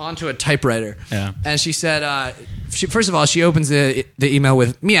crazy onto a typewriter. Yeah. And she said, first of all, she opens the email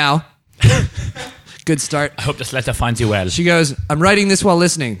with meow. Good start. I hope this letter finds you well. She goes, I'm writing this while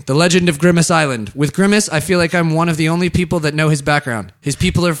listening. The Legend of Grimace Island. With Grimace, I feel like I'm one of the only people that know his background. His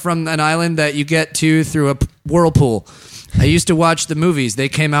people are from an island that you get to through a whirlpool. I used to watch the movies. They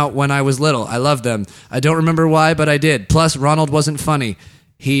came out when I was little. I loved them. I don't remember why, but I did. Plus, Ronald wasn't funny.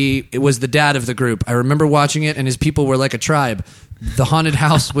 It was the dad of the group. I remember watching it, and his people were like a tribe. The haunted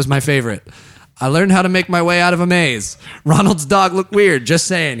house was my favorite. I learned how to make my way out of a maze. Ronald's dog looked weird. Just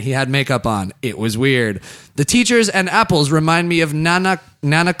saying, he had makeup on. It was weird. The teachers and apples remind me of Nana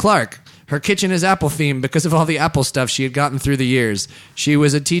Clark. Her kitchen is apple themed because of all the apple stuff she had gotten through the years. She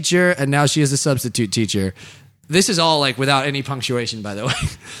was a teacher, and now she is a substitute teacher. This is all like without any punctuation, by the way.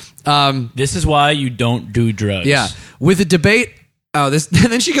 This is why you don't do drugs. Yeah. With the debate. And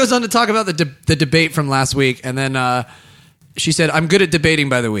then she goes on to talk about the debate from last week, and then she said, "I'm good at debating,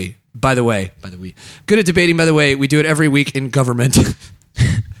 by the way. Good at debating, by the way. We do it every week in government."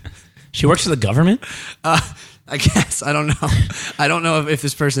 She works for the government? I guess. I don't know. I don't know if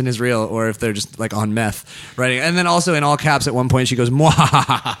this person is real or if they're just like on meth writing. And then also in all caps at one point she goes,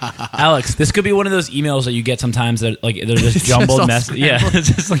 "Mwah." Alex, this could be one of those emails that you get sometimes that like they're just jumbled mess. Yeah, it's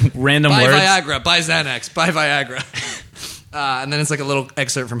just like random buy words. Viagra, buy Xanax, buy Viagra. And then it's like a little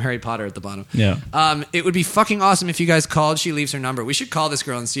excerpt from Harry Potter at the bottom. Yeah. It would be fucking awesome if you guys called. She leaves her number. We should call this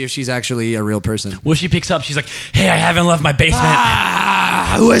girl and see if she's actually a real person. Well, she picks up. She's like, "Hey, I haven't left my basement.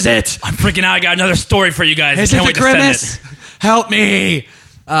 Who is it? I'm freaking out. I got another story for you guys. Is I can't it wait the to send grimace? it." Help me."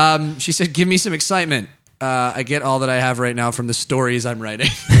 She said, "Give me some excitement. I get all that I have right now from the stories I'm writing."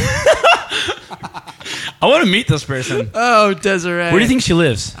 I want to meet this person. Oh, Desiree. Where do you think she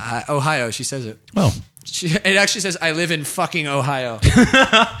lives? Ohio. She says it. Oh, It actually says, "I live in fucking Ohio."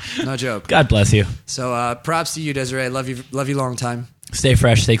 No joke. God bless you. So props to you, Desiree. Love you long time. Stay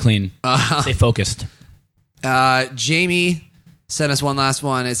fresh, stay clean, stay focused. Jamie sent us one last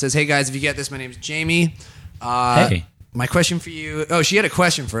one. It says, "Hey guys, if you get this, my name's Jamie. Hey. My question for you." Oh, she had a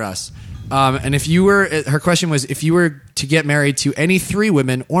question for us. And her question was, if you were to get married to any 3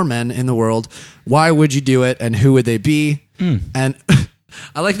 women or men in the world, why would you do it, and who would they be? And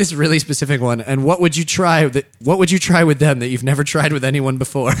I like this really specific one. And what would you try? What would you try with them that you've never tried with anyone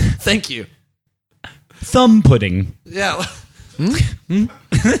before? Thank you. Thumb pudding. Yeah. I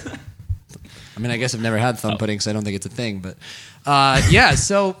mean, I guess I've never had thumb pudding, so I don't think it's a thing. But yeah.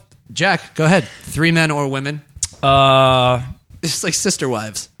 So Jack, go ahead. 3 men or women. It's like sister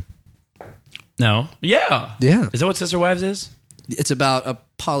wives. No. Yeah. Yeah. Is that what Sister Wives is? It's about a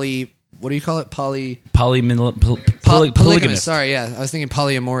poly. What do you call it? Polygamous. Sorry, yeah, I was thinking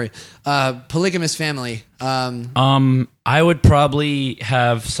polyamory. Polygamous family. I would probably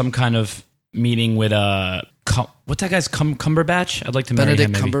have some kind of meeting with what's that guy's Cumberbatch? I'd like to marry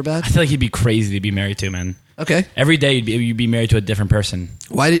Benedict him. Maybe. Cumberbatch? I feel like he'd be crazy to be married to, man. Okay. Every day you'd be married to a different person.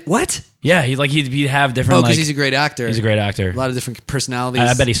 What? Yeah, he'd have different. Oh, because like, he's a great actor. He's a great actor. A lot of different personalities.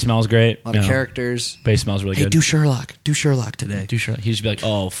 I bet he smells great. A lot of characters. But he smells really Hey, good. do Sherlock. Do Sherlock today. Do Sherlock. He'd just be like,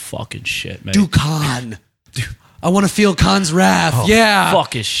 oh fucking shit, man. Do Khan. I want to feel Khan's wrath. Oh, yeah.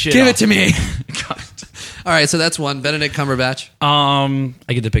 fuck his shit. Give off. it to me. God. All right, so that's one. Benedict Cumberbatch.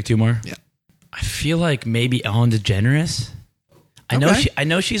 I get to pick two more. Yeah. I feel like maybe Ellen DeGeneres. I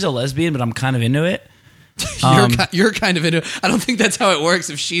know she's a lesbian, but I'm kind of into it. You're kind of into it. I don't think that's how it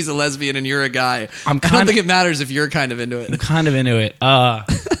works if she's a lesbian and you're a guy. I don't think it matters if you're kind of into it. I'm kind of into it.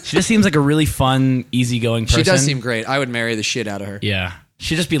 She just seems like a really fun, easygoing person. She does seem great. I would marry the shit out of her. Yeah.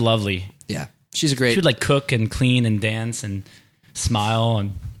 She'd just be lovely. Yeah. She's a great... She would like cook and clean and dance and smile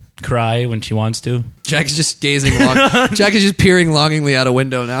and cry when she wants to. Jack is just gazing Jack is just peering longingly out a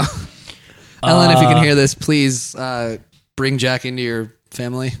window now. Ellen, if you can hear this, please bring Jack into your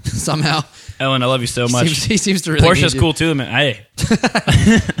family somehow. Ellen, I love you so much. He seems to really Portia's need you. cool too, man. Hey.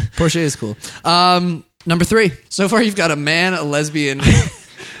 Portia is cool. Number 3. So far you've got a man, a lesbian,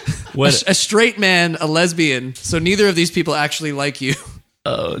 What? a straight man, a lesbian. So neither of these people actually like you.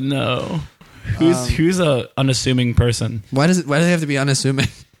 Oh no. Who's a unassuming person? Why do they have to be unassuming?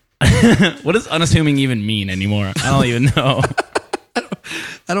 What does unassuming even mean anymore? I don't even know.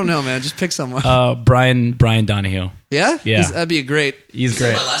 I don't know, man. Just pick someone. Brian Donahue. Yeah? Yeah. That'd be great. He's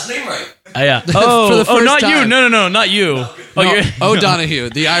great. My last name right. Yeah. For the first not time. you. No, not you. Donahue,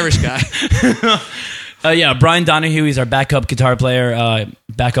 the Irish guy. Yeah, Brian Donahue. He's our backup guitar player,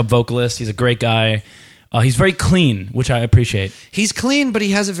 backup vocalist. He's a great guy. He's very clean, which I appreciate. He's clean, but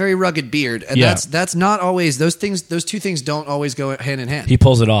he has a very rugged beard, and Yeah. that's not always those things. Those two things don't always go hand in hand. He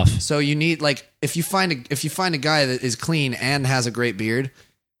pulls it off. So you need if you find a guy that is clean and has a great beard,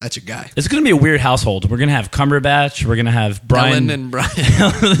 that's your guy. It's going to be a weird household. We're going to have Cumberbatch. We're going to have Brian Ellen and Brian.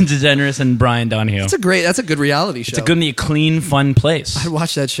 Ellen DeGeneres and Brian Donahue. That's a good reality show. It's going to be a clean, fun place. I'd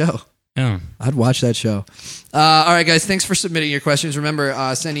watch that show. Yeah. I'd watch that show. All right, guys. Thanks for submitting your questions. Remember,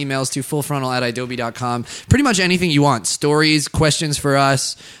 send emails to fullfrontal@adobe.com. Pretty much anything you want. Stories, questions for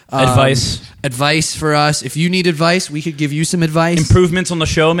us. Advice for us. If you need advice, we could give you some advice. Improvements on the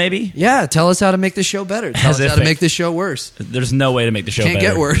show, maybe? Yeah, tell us how to make the show better. Tell us how to make the show worse. There's no way to make the show Can't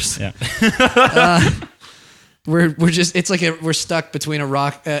better. get worse. Yeah. We're just it's like we're stuck between a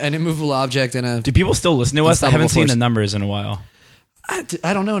rock, an immovable object, and a. Do people still listen to us? I haven't seen force. the numbers in a while.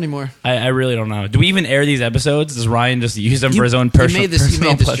 I don't know anymore. I really don't know. Do we even air these episodes? Does Ryan just use them for his own personal You made this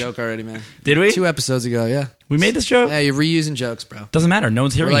pleasure? joke already, man. Did we? 2 episodes ago, yeah. We made this joke? Yeah, you're reusing jokes, bro. Doesn't matter. No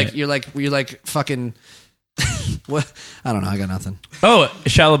one's hearing it. You're like fucking. What? I don't know. I got nothing. Oh,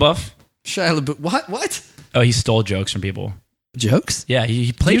 Shia LaBeouf? Shia LaBeouf. What? Oh, he stole jokes from people. Jokes? Yeah,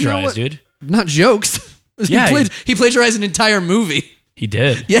 he plagiarized, dude. Not jokes. Yeah, he plagiarized an entire movie. He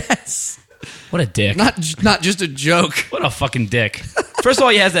did. Yes. What a dick. Not just a joke. What a fucking dick. First of all,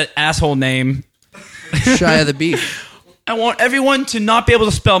 he has that asshole name. Shia the Beef. I want everyone to not be able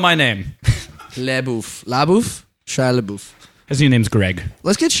to spell my name. LaBeouf. LaBeouf? Shia LaBeouf. His new name's Greg.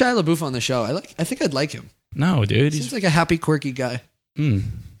 Let's get Shia LaBeouf on the show. I think I'd like him. No, dude. Seems like a happy, quirky guy.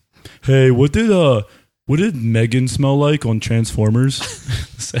 Hey, what did Megan smell like on Transformers?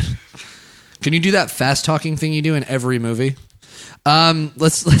 Can you do that fast talking thing you do in every movie?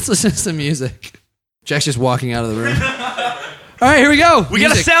 Let's listen to some music. Jack's just walking out of the room. All right, here we go. We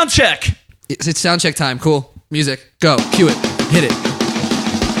got a sound check. It's sound check time. Cool. Music. Go. Cue it. Hit it.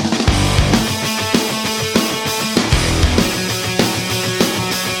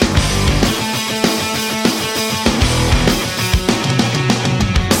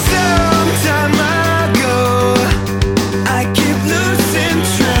 Sometime ago, I keep losing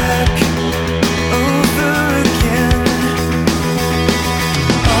track over again.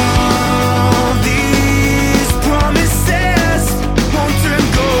 All these promises won't turn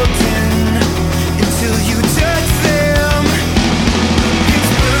golden until you touch them.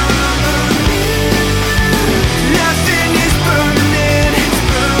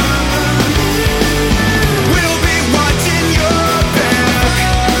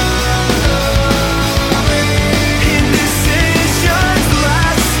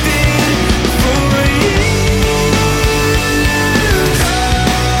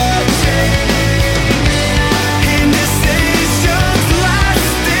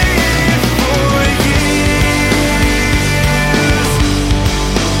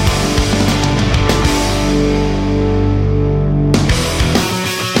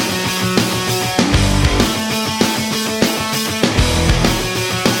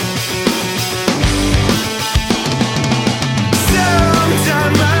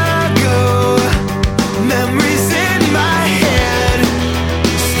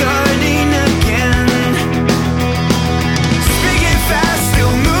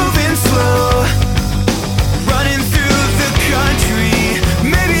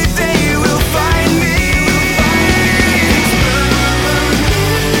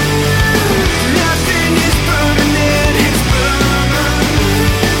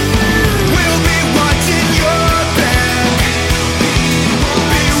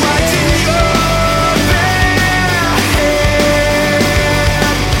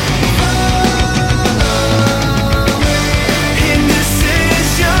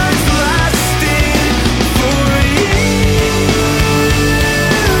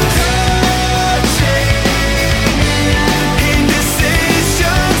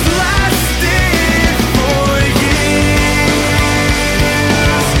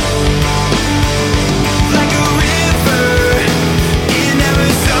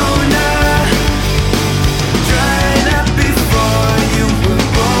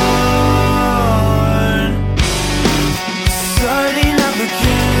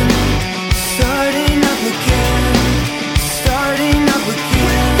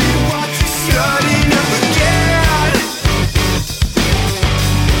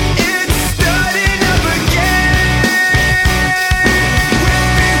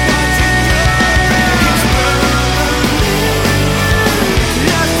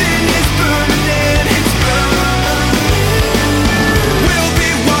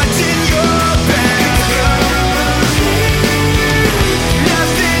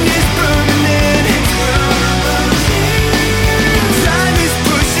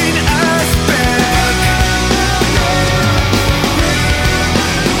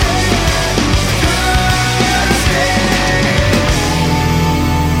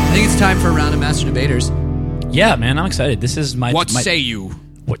 time for a round of Master Debaters. Yeah, man, I'm excited. This is my. What my- say you?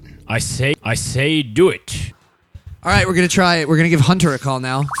 What I say, do it. All right, we're gonna try it. We're gonna give Hunter a call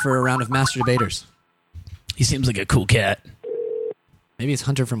now for a round of Master Debaters. He seems like a cool cat. Maybe it's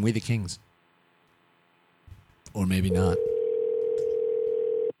Hunter from We the Kings, or maybe not.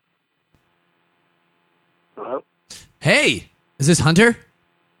 Hello? Hey, is this Hunter?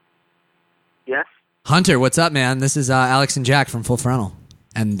 Yes? Hunter, what's up, man? This is Alex and Jack from Full Frontal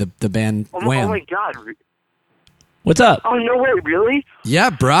and the band Oh Wham. my god. What's up? Oh, no way, really? Yeah,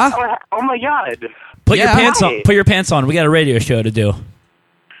 bruh. Oh my god. Put your Yeah. pants on. Hi. Put your pants on. We got a radio show to do.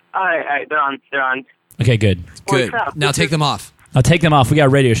 Alright, they're on. Okay, good. Good. crap. Now take them off. I'll take them off. We got a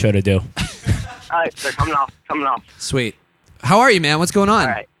radio show to do. Alright, they're coming off. Sweet. How are you, man? What's going on?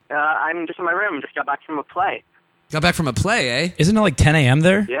 Alright, I'm just in my room, just got back from a play. Got back from a play, eh? Isn't it like 10 a.m.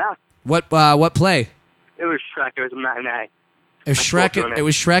 there? Yeah. What play? It was Shrek, it was a matinee. It was I Shrek. told you, It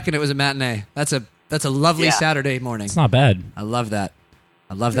was Shrek, and it was a matinee. That's a lovely Yeah. Saturday morning. It's not bad. I love that.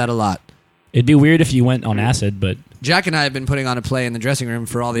 I love that a lot. It'd be weird if you went on acid, but Jack and I have been putting on a play in the dressing room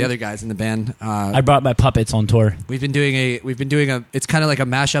for all the other guys in the band. I brought my puppets on tour. We've been doing a. It's kind of like a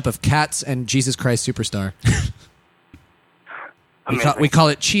mashup of Cats and Jesus Christ Superstar. we call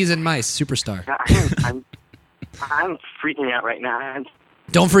it Cheese and Mice Superstar. I'm freaking out right now.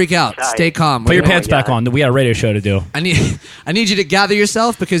 Don't freak out. Sorry. Stay calm. Put your Oh my pants back God. on. We got a radio show to do. I need you to gather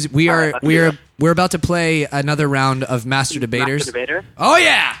yourself because we're about to play another round of Master Debaters. Master Debater? Oh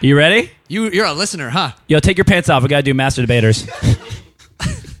yeah, You ready? you're a listener, huh? Yo, take your pants off. We got to do Master Debaters.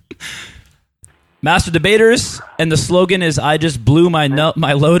 Master Debaters, and the slogan is I just blew my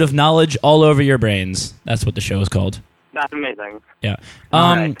load of knowledge all over your brains. That's what the show is called. That's amazing. Yeah.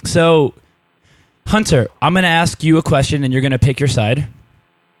 Alright. So, Hunter, I'm going to ask you a question, and you're going to pick your side.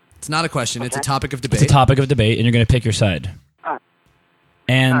 It's not a question. It's a topic of It's debate. a topic of debate, and you're going to pick your side.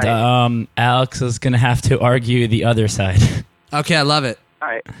 And Alright. Alex is going to have to argue the other side. Okay, I love it.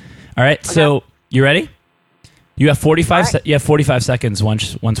 Alright. All right. So, you ready? You have 45. Alright. You have 45 seconds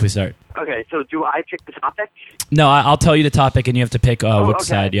once we start. Okay, so do I pick the topic? No, I'll tell you the topic, and you have to pick which okay.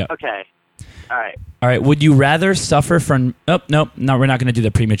 side. Yeah. Okay. Alright. All right. Would you rather suffer from? Oh no, we're not going to do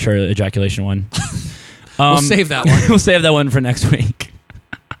the premature ejaculation one. We'll save that one. We'll save that one for next week.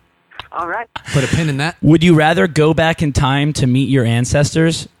 Alright. Put a pin in that. Would you rather go back in time to meet your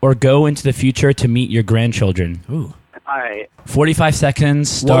ancestors or go into the future to meet your grandchildren? Ooh. Alright. 45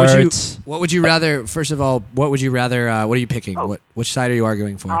 seconds What starts. would you rather? First of all, what would you rather? What are you picking? Which side are you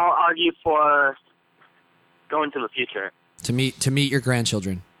arguing for? I'll argue for going to the future. To meet your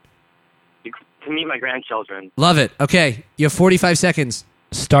grandchildren. To meet my grandchildren. Love it. Okay, you have 45 seconds.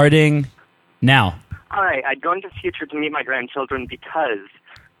 Starting now. Alright, I'd go into the future to meet my grandchildren because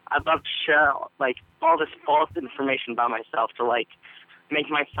I'd love to share, like, all this false information about myself to, like, make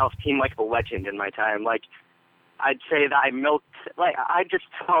myself seem like a legend in my time. Like, I'd say that I milked, like, I'd just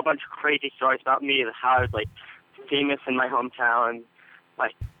tell a bunch of crazy stories about me, how I was, like, famous in my hometown.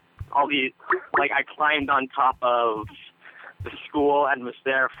 Like, all these, like, I climbed on top of the school and was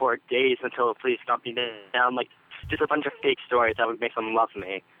there for days until the police got me down. Like, just a bunch of fake stories that would make them love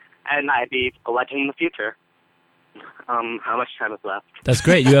me. And I'd be a legend in the future. How much time is left? That's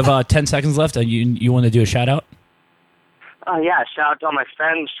great. You have 10 seconds left. You want to do a shout out? Yeah, shout out to all my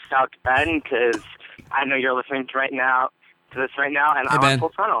friends. Shout out to Ben, because I know you're listening to this right now, and Hey, I'm Ben. on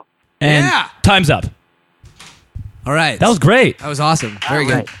Full Frontal. And Yeah. time's up. All right. That was great. That was awesome. Very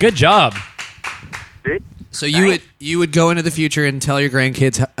All right. good. Good job. Dude, So you would go into the future and tell your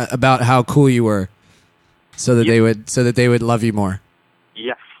grandkids about how cool you were, so that they would love you more.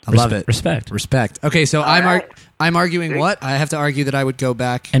 yes. I love it. Respect. Okay, so right. I'm arguing what? I have to argue that I would go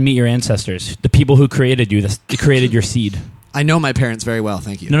back. And meet your ancestors, the people who created you, they created your seed. I know my parents very well.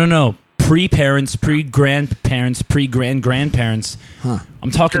 Thank you. No. Pre-parents, pre-grandparents, pre-grand-grandparents. Huh.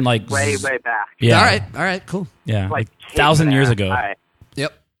 I'm talking Just like way back. Yeah. All right, cool. Yeah, like Like 1,000 years ago. All right.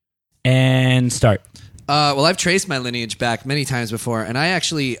 Yep. And start. Well, I've traced my lineage back many times before, and I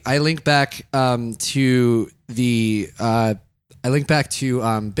link back to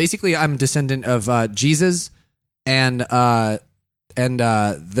basically I'm a descendant of Jesus and the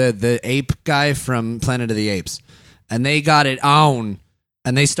ape guy from Planet of the Apes, and they got it on,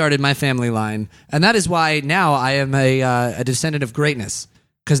 and they started my family line, and that is why now I am a descendant of greatness.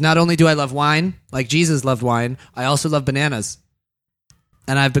 Because not only do I love wine, like Jesus loved wine, I also love bananas,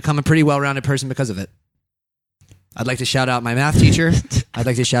 and I've become a pretty well-rounded person because of it. I'd like to shout out my math teacher. I'd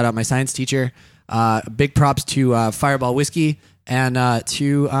like to shout out my science teacher. Big props to Fireball Whiskey and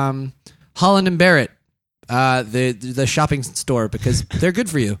to Holland and Barrett, the shopping store, because they're good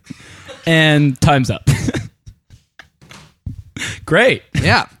for you. And time's up. Great.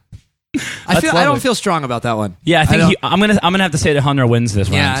 Yeah. I don't lovely. feel strong about that one. Yeah, I think don't- I'm gonna have to say that Hunter wins this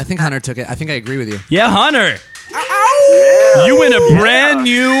Yeah, I round. think Hunter took it. I think I agree with you. Yeah, Hunter. You win a brand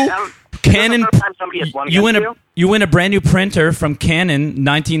new Canon. This is the first time somebody has won You win against you win a brand new printer from Canon,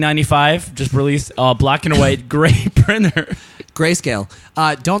 1995, just released, black and white gray printer. Grayscale.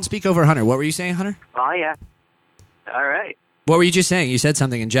 Don't speak over Hunter. What were you saying, Hunter? Oh, yeah. All right. What were you just saying? You said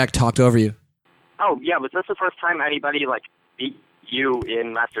something and Jack talked over you. Oh, yeah, was this the first time anybody, like, beat you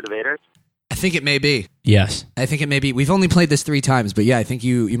in Master Debaters? I think it may be. Yes, I think it may be. We've only played this 3 times, but yeah, I think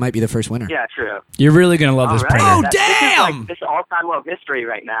you might be the first winner. Yeah, true. you're really gonna love this All right. printer. This is, damn! like, this is all-time low history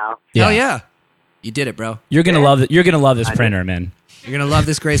right now. Hell yeah. You did it, bro. You're gonna love it. You're gonna love this printer, man. You're going to love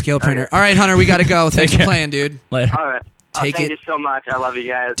this Grayscale printer. All right, Hunter, we got to go. Thanks for care. playing, dude. Later. All right. Take thank it. you so much. I love you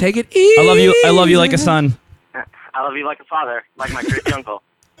guys. Take it easy. I love you like a son. I love you like a father, like my crazy uncle.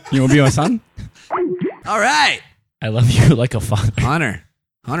 You wanna be my son? All right. I love you like a father. Hunter.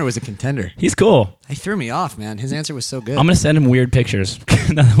 Hunter was a contender. He's cool. He threw me off, man. His answer was so good. I'm gonna send him weird pictures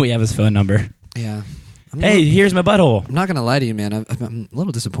now that we have his phone number. Yeah. Hey, here's my butthole. I'm not going to lie to you, man. I'm a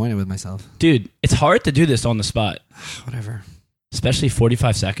little disappointed with myself. Dude, it's hard to do this on the spot, Whatever. especially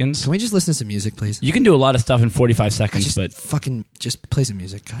 45 seconds. Can we just listen to some music, please? You can do a lot of stuff in 45 seconds, Just but fucking just play some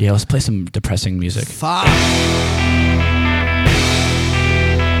music. God. yeah, let's play some depressing music. Fuck.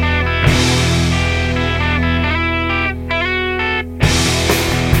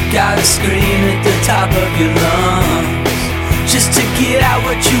 Gotta scream at the top of your lungs just to get out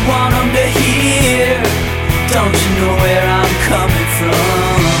what you want them to hear. Don't you know where I'm coming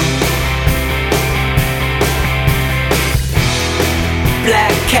from?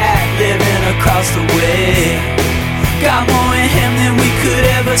 Black cat living across the way, got more in him than we could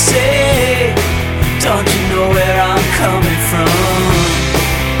ever say. Don't you know where I'm coming from?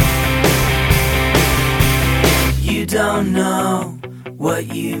 You don't know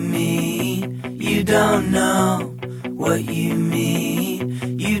what you mean. You don't know what you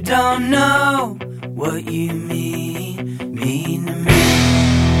mean. You don't know what you mean to me.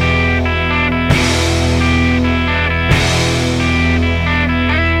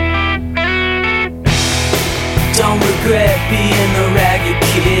 Don't regret being the ragged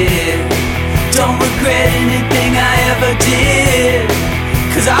kid. Don't regret anything I ever did,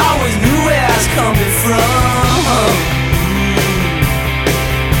 'cause I always knew where I was coming from.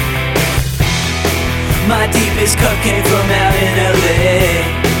 My deepest cut came from out in LA.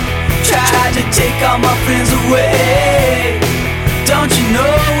 Tried to take all my friends away. Don't you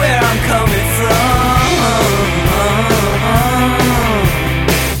know where I'm coming from?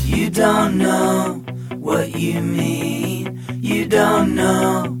 You don't know what you mean. You don't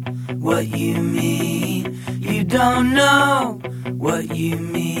know what you mean. You don't know what you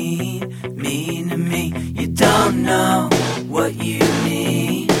mean to me. You don't know what you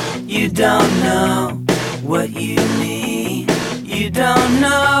mean. You don't know what you mean. You don't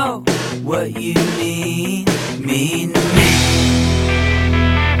know what you mean to me.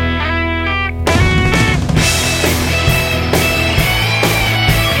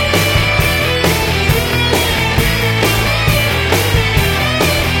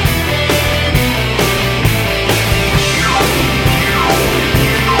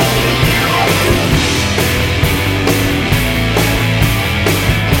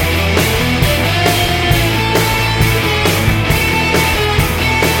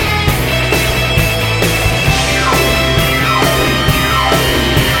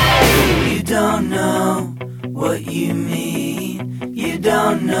 What you mean, you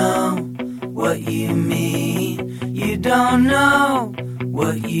don't know what you mean. You don't know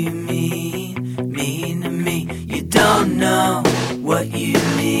what you mean to me. You don't know what you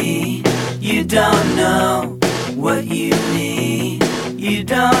mean. You don't know what you mean. You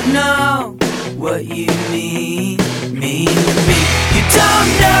don't know what you mean to me. You don't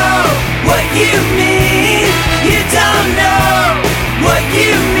know what you mean. You don't know what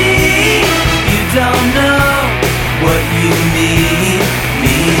you mean. You don't know what you mean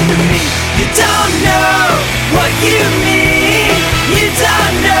to me. You don't know what you mean. You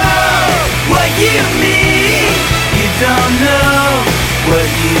don't know what you mean. You don't know what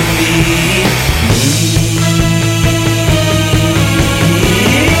you mean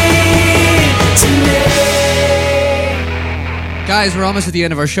to me. Guys, we're almost at the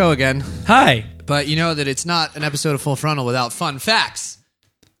end of our show again. Hi. But you know that it's not an episode of Full Frontal without fun facts.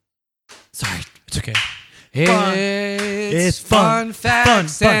 Sorry. It's okay. It's fun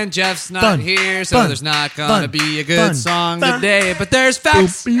facts, fun, and Jeff's not fun, here, so fun, there's not gonna fun, be a good fun, song fun. today. But there's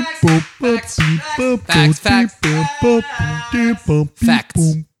facts.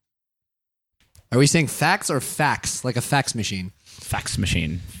 Facts. Are we saying facts or fax, like a fax machine? Fax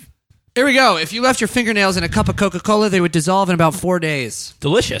machine. Here we go. If you left your fingernails in a cup of Coca-Cola, they would dissolve in about 4 days.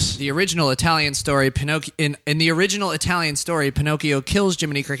 Delicious. The original Italian story, in the original Italian story, Pinocchio kills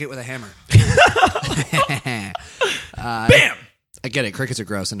Jiminy Cricket with a hammer. Bam! I get it. Crickets are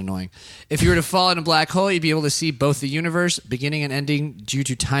gross and annoying. If you were to fall in a black hole, you'd be able to see both the universe beginning and ending due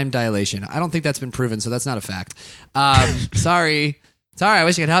to time dilation. I don't think that's been proven, so that's not a fact. Sorry. I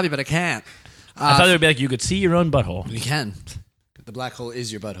wish I could help you, but I can't. I thought it would be like you could see your own butthole. You can. The black hole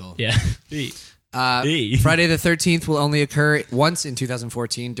is your butthole. Yeah. Friday the 13th will only occur once in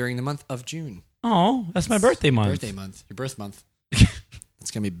 2014 during the month of June. Oh, that's my birthday month. Birthday month. Your birth month. It's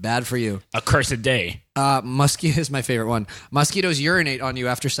going to be bad for you. A cursed day. Mosquito is my favorite one. Mosquitoes urinate on you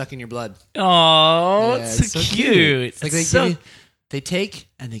after sucking your blood. Oh, yeah, it's so cute. It's like they take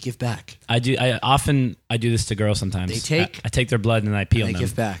and they give back. I do this to girls sometimes. They take? I take their blood and then I pee on They them.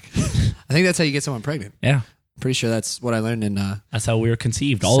 give back. I think that's how you get someone pregnant. Yeah. Pretty sure that's what I learned in that's how we were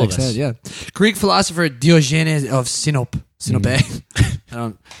conceived, all of sex us. ed, yeah. Greek philosopher Diogenes of Sinope. I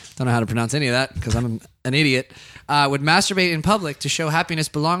don't know how to pronounce any of that because I'm an idiot. Would masturbate in public to show happiness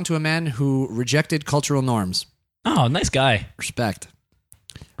belonged to a man who rejected cultural norms. Oh, nice guy. Respect.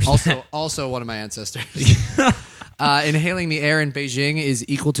 Also one of my ancestors. Inhaling the air in Beijing is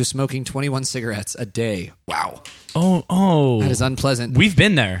equal to smoking 21 cigarettes a day. Wow. Oh. That is unpleasant. We've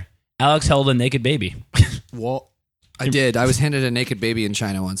been there. Alex held a naked baby. Well, I did. I was handed a naked baby in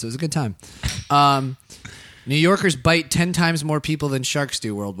China once. It was a good time. New Yorkers bite 10 times more people than sharks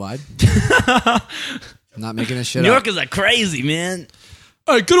do worldwide. I'm not making this shit New up. Yorkers are crazy, man.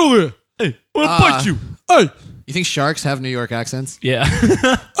 Hey, get over here. Hey, I'm gonna bite you. Hey. You think sharks have New York accents? Yeah.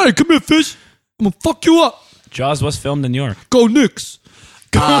 Hey, come here, fish. I'm gonna fuck you up. Jaws was filmed in New York. Go Knicks.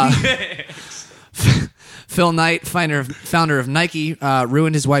 Phil Knight, founder of Nike,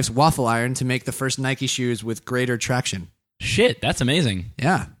 ruined his wife's waffle iron to make the first Nike shoes with greater traction. Shit, that's amazing.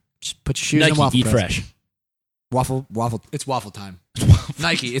 Yeah. Just put your shoes Nike, in waffle eat press. fresh. Waffle. It's waffle time.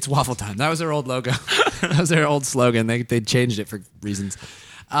 Nike, it's waffle time. That was their old logo. That was their old slogan. They changed it for reasons.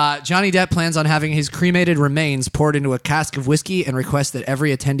 Johnny Depp plans on having his cremated remains poured into a cask of whiskey and requests that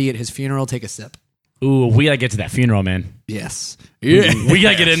every attendee at his funeral take a sip. Ooh, we gotta get to that funeral, man. Yes. We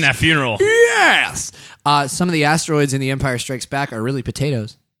gotta get in that funeral. Yes. Some of the asteroids in The Empire Strikes Back are really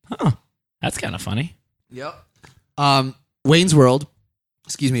potatoes. Huh. That's kind of funny. Yep. Wayne's World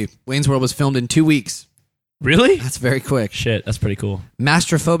was filmed in 2 weeks. Really? That's very quick. Shit, that's pretty cool.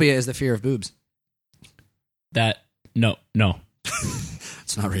 Mastrophobia is the fear of boobs. No.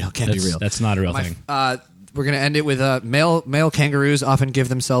 It's not real. Can't be real. That's not a real thing. We're going to end it with male kangaroos often give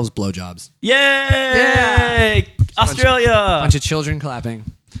themselves blowjobs. Yay! Yeah. Australia! Bunch of children clapping.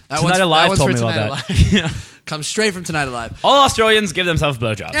 Tonight Alive told me about that. Yeah. Comes straight from Tonight Alive. All Australians give themselves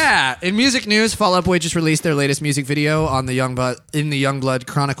blowjobs. Yeah. In music news, Fall Out Boy just released their latest music video on the Youngblood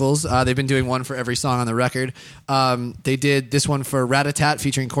Chronicles. They've been doing one for every song on the record. They did this one for Rat-a-Tat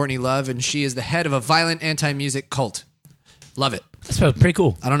featuring Courtney Love, and she is the head of a violent anti-music cult. Love it. That's pretty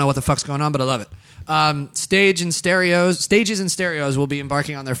cool. I don't know what the fuck's going on, but I love it. Stages and Stereos will be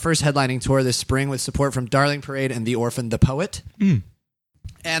embarking on their first headlining tour this spring with support from Darling Parade and The Orphan the Poet. Mm.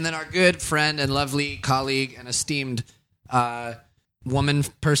 And then our good friend and lovely colleague and esteemed woman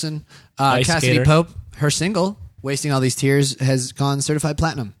person, Cassidy skater. Pope, her single, Wasting All These Tears, has gone certified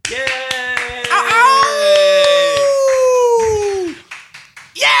platinum. Yay! Ow!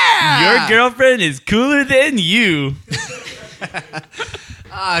 Yeah! Your girlfriend is cooler than you.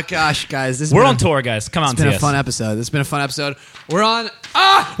 Ah, gosh, guys. We're on tour, guys. Come on, It's been a fun episode. This has been a fun episode. We're on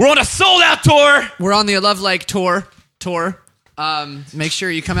a sold-out tour. We're on the Love Like tour. Make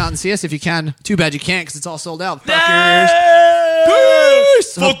sure you come out and see us if you can. Too bad you can't because it's all sold out. Fuckers.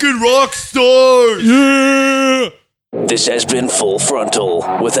 Peace. Fucking rock stars. Yeah. This has been Full Frontal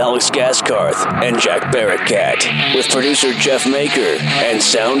with Alex Gaskarth and Jack Barrett-Cat, with producer Jeff Maker and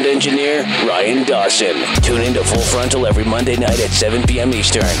sound engineer Ryan Dawson. Tune in to Full Frontal every Monday night at 7 p.m.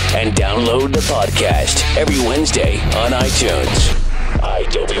 Eastern and download the podcast every Wednesday on iTunes.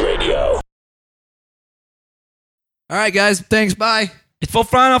 iDopey Radio. All right, guys. Thanks. Bye. It's Full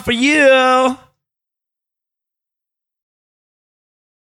Frontal for you.